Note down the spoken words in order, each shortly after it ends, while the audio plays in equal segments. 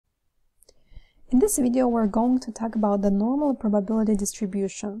In this video, we're going to talk about the normal probability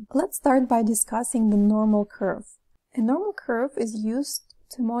distribution. Let's start by discussing the normal curve. A normal curve is used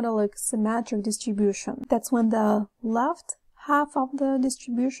to model a symmetric distribution. That's when the left half of the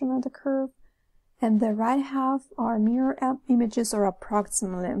distribution of the curve and the right half are mirror images or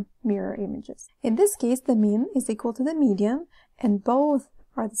approximately mirror images. In this case, the mean is equal to the median, and both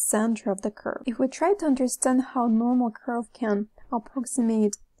are the center of the curve. If we try to understand how normal curve can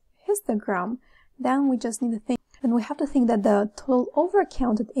approximate histogram, then we just need to think, and we have to think that the total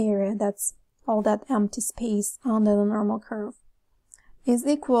overcounted area, that's all that empty space under the normal curve, is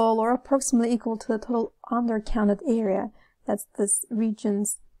equal or approximately equal to the total undercounted area. That's this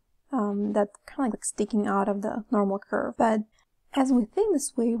regions that kind of like sticking out of the normal curve. But as we think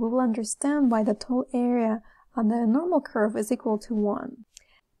this way, we will understand why the total area on the normal curve is equal to 1.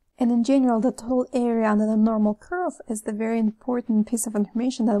 And in general, the total area under the normal curve is the very important piece of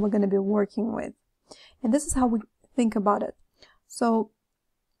information that we're going to be working with. And this is how we think about it. So,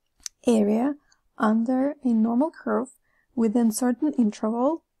 area under a normal curve within certain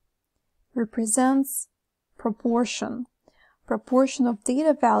interval represents proportion of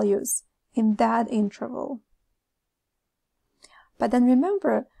data values in that interval. But then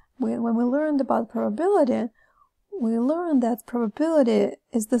remember, when we learned about probability, we learned that probability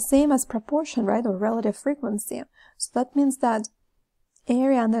is the same as proportion, right, or relative frequency. So that means that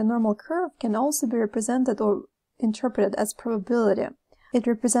area under a normal curve can also be represented or interpreted as probability. It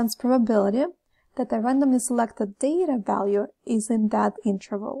represents probability that the randomly selected data value is in that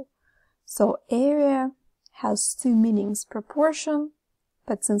interval. So area has two meanings, proportion,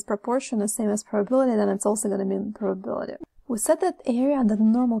 but since proportion is the same as probability, then it's also going to mean probability. We said that area under the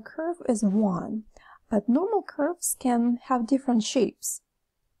normal curve is 1, but normal curves can have different shapes.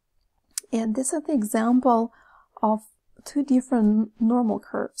 And this is the example of two different normal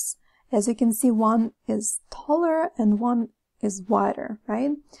curves. As you can see, one is taller and one is wider,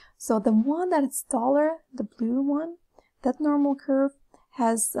 right? So the one that is taller, the blue one, that normal curve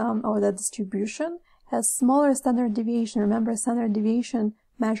has, or the distribution, has smaller standard deviation. Remember, standard deviation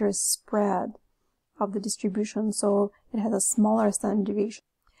measures spread of the distribution, so it has a smaller standard deviation.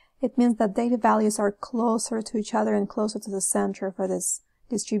 It means that data values are closer to each other and closer to the center for this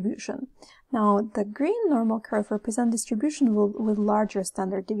distribution. Now, the green normal curve represents distribution with larger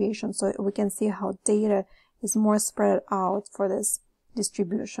standard deviation, so we can see how data is more spread out for this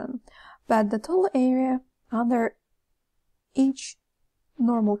distribution. But the total area under each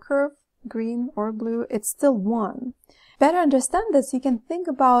normal curve, green or blue, it's still 1. Better understand this, you can think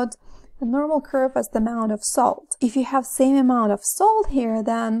about the normal curve as the amount of salt. If you have same amount of salt here,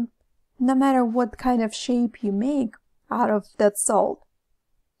 then no matter what kind of shape you make out of that salt,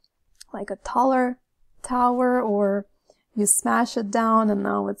 like a taller tower, or you smash it down and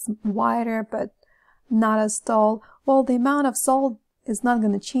now it's wider but not as tall, well, the amount of salt is not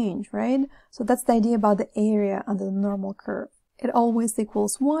going to change, right? So that's the idea about the area under the normal curve. It always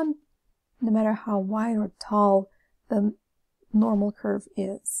equals 1, no matter how wide or tall the normal curve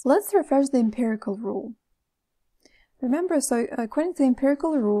is. Let's refresh the empirical rule. Remember, so according to the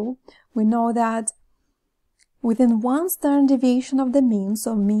empirical rule, we know that within one standard deviation of the mean,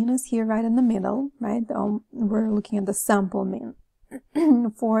 so mean is here right in the middle, right? We're looking at the sample mean.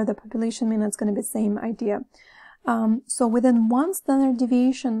 For the population mean, it's going to be the same idea. So within one standard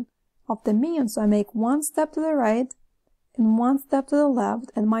deviation of the mean, so I make one step to the right and one step to the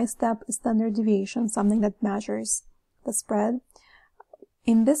left, and my step is standard deviation, something that measures the spread.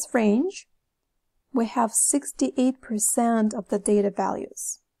 In this range, we have 68% of the data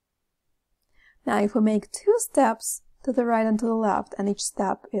values. Now, if we make 2 steps to the right and to the left, and each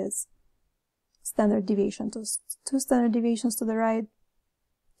step is standard deviation, so 2 standard deviations to the right,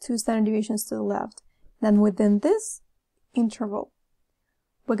 2 standard deviations to the left, then within this interval,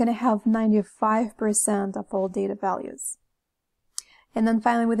 we're going to have 95% of all data values. And then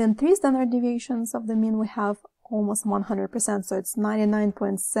finally, within 3 standard deviations of the mean, we have almost 100%, so it's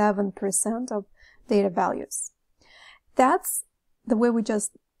 99.7% of data values. That's the way we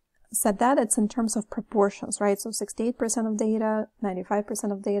just said that. It's in terms of proportions, right? So 68% of data,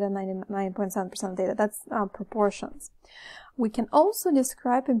 95% of data, 99.7% of data. That's proportions. We can also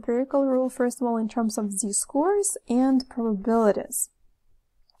describe empirical rule, first of all, in terms of z-scores and probabilities.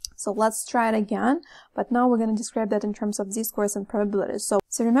 So let's try it again, but now we're going to describe that in terms of z-scores and probabilities. So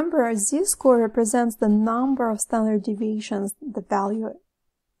remember, our z-score represents the number of standard deviations the value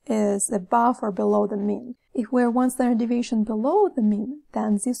is above or below the mean. If we're one standard deviation below the mean,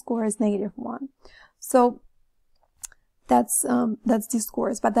 then z-score is -1. So that's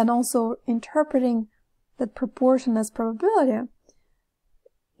z-scores. But then also interpreting that proportion as probability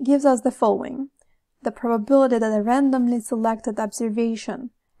gives us the following. the probability that a randomly selected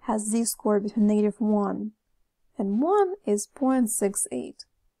observation has z-score between -1 and 1 is 0.68.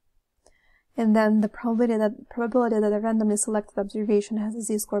 And then the probability that a randomly selected observation has a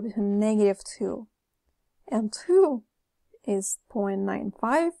z-score between -2 and 2 is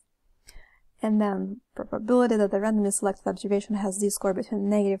 0.95. And then probability that the randomly selected observation has z-score between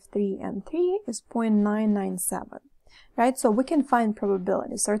 -3 and 3 is 0.997. Right? So we can find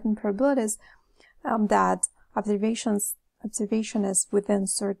probabilities, certain probabilities that observation is within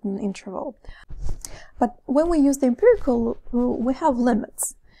certain interval. But when we use the empirical rule, we have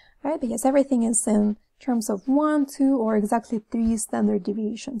limits, right? Because everything is in terms of 1, 2, or exactly 3 standard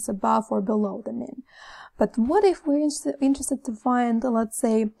deviations above or below the mean. But what if we're interested to find, let's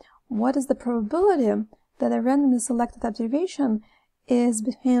say, what is the probability that a randomly selected observation is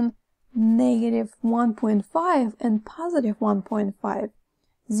between -1.5 and +1.5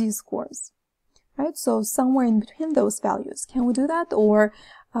 z-scores? Right? So somewhere in between those values. Can we do that? Or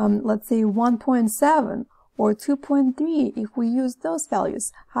let's say 1.7 or 2.3 if we use those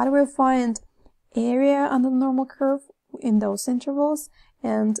values. How do we find area on the normal curve in those intervals?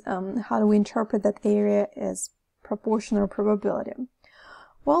 And how do we interpret that area as proportional probability?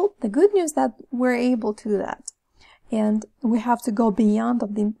 Well, the good news is that we're able to do that. And we have to go beyond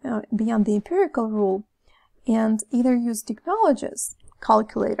the empirical rule and either use technologies,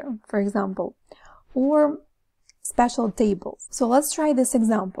 calculator, for example, or special tables. So let's try this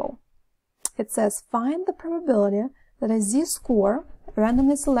example. It says, find the probability that a z-score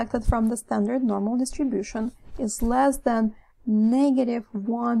randomly selected from the standard normal distribution is less than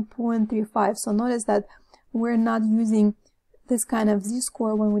 -1.35. So notice that we're not using this kind of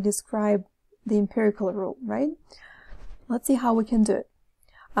z-score when we describe the empirical rule, right? Let's see how we can do it.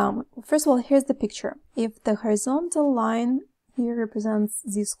 First of all, here's the picture. If the horizontal line here represents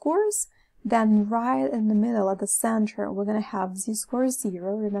z-scores, then right in the middle at the center, we're going to have z-score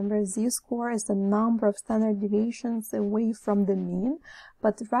 0. Remember, z-score is the number of standard deviations away from the mean.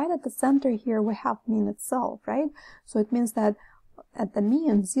 But right at the center here, we have mean itself, right? So it means that at the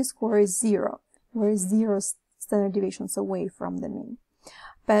mean, z-score is 0, where 0 standard deviations away from the mean.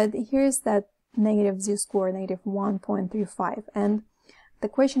 But here's that negative z-score, -1.35. And the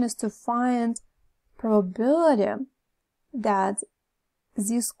question is to find probability that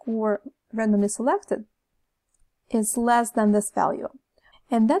z-score randomly selected is less than this value.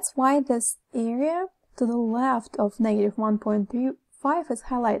 And that's why this area to the left of -1.35 is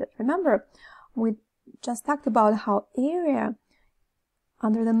highlighted. Remember, we just talked about how area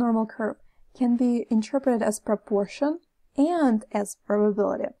under the normal curve can be interpreted as proportion and as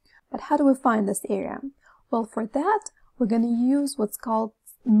probability. But how do we find this area? Well, for that, we're going to use what's called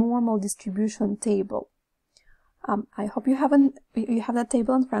normal distribution table. I hope you have that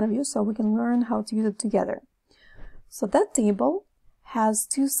table in front of you so we can learn how to use it together. So that table has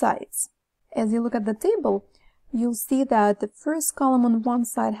two sides. As you look at the table, you'll see that the first column on one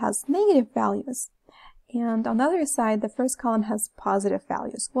side has negative values, and on the other side, the first column has positive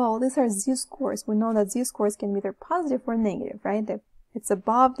values. Well, these are z-scores. We know that z-scores can be either positive or negative, right? If it's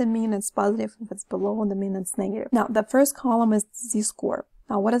above the mean, it's positive. If it's below the mean, it's negative. Now, the first column is z-score.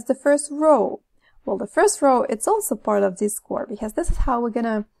 Now, what is the first row? Well, the first row, it's also part of z-score, because this is how we're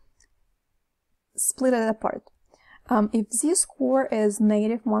gonna split it apart. If z-score is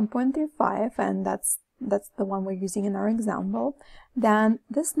 -1.35, and that's the one we're using in our example, then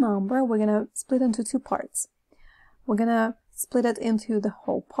this number we're gonna split into two parts. We're gonna split it into the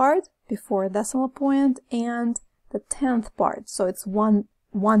whole part before a decimal point and the 10th part, so it's one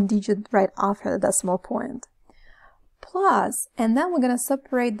digit right after the decimal point. Plus, and then we're going to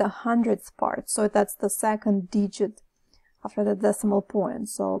separate the 100th part, so that's the second digit after the decimal point.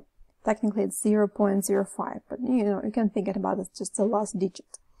 So technically it's 0.05, but you can think about it as just the last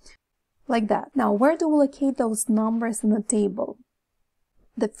digit. Like that. Now, where do we locate those numbers in the table?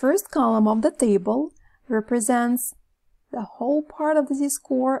 The first column of the table represents the whole part of the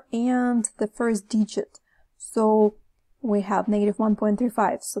z-score and the first digit. So we have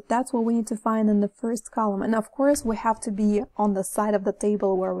 -1.35. So that's what we need to find in the first column. And of course, we have to be on the side of the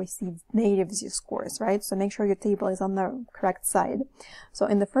table where we see negative z-scores, right? So make sure your table is on the correct side. So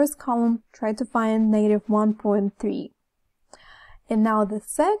in the first column, try to find -1.3. And now the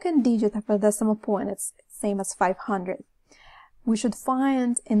second digit after the decimal point, it's same as 500. We should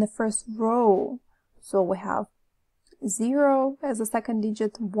find in the first row. So we have 0 as a second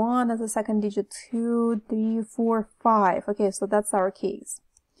digit, 1 as a second digit, 2, 3, 4, 5. Okay, so that's our case,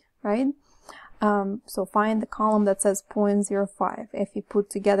 right? So find the column that says 0.05. If you put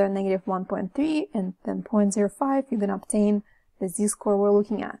together -1.3 and then 0.05, you're going to obtain the z-score we're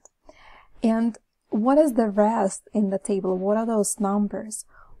looking at. And what is the rest in the table? What are those numbers?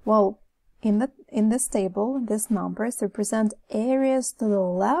 Well, in this table, these numbers represent areas to the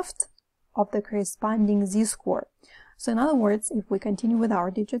left of the corresponding z-score. So in other words, if we continue with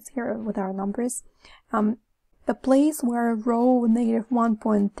our digits here, with our numbers, the place where row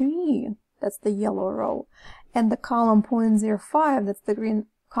 -1.3, that's the yellow row, and the column 0.05, that's the green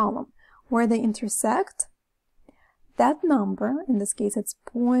column, where they intersect, that number, in this case it's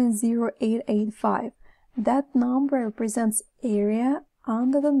 0.0885, that number represents area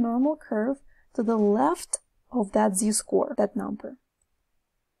under the normal curve to the left of that z-score, that number.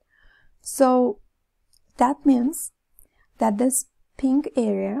 So that means that this pink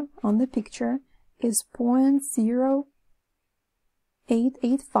area on the picture is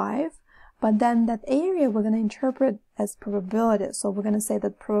 0.0885, but then that area we're going to interpret as probability. So we're going to say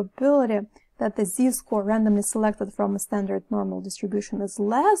that probability that the z-score randomly selected from a standard normal distribution is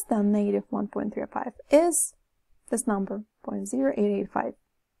less than -1.35 is this number, 0.0885.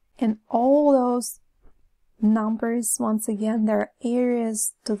 And all those numbers, once again, they're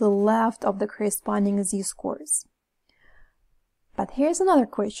areas to the left of the corresponding z-scores. But here's another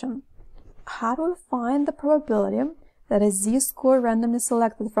question. How do we find the probability that a z-score randomly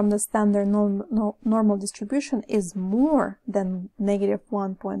selected from the standard normal distribution is more than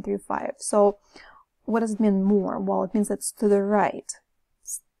 -1.35? So what does it mean more? Well, it means it's to the right.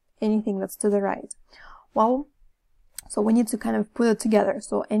 Anything that's to the right. Well, so we need to kind of put it together.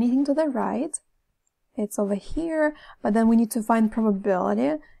 So anything to the right, it's over here, but then we need to find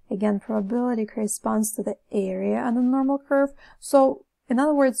probability. Again, probability corresponds to the area on the normal curve. So in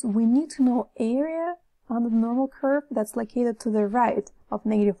other words, we need to know area on the normal curve that's located to the right of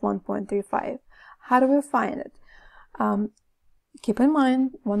 -1.35. How do we find it? Keep in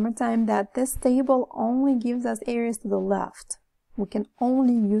mind, one more time, that this table only gives us areas to the left. We can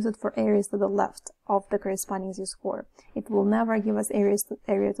only use it for areas to the left of the corresponding z-score. It will never give us area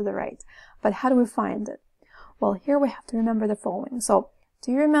to the right. But how do we find it? Well, here we have to remember the following. So,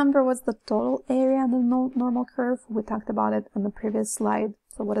 do you remember what's the total area on the normal curve? We talked about it on the previous slide.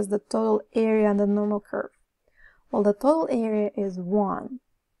 So what is the total area on the normal curve? Well, the total area is 1.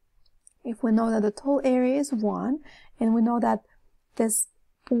 If we know that the total area is 1, and we know that this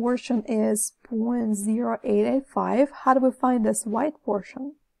portion is 0.0885, how do we find this white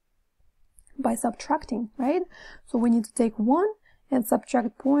portion? By subtracting, right? So we need to take 1 and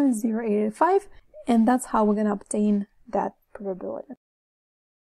subtract 0.0885, and that's how we're going to obtain that probability.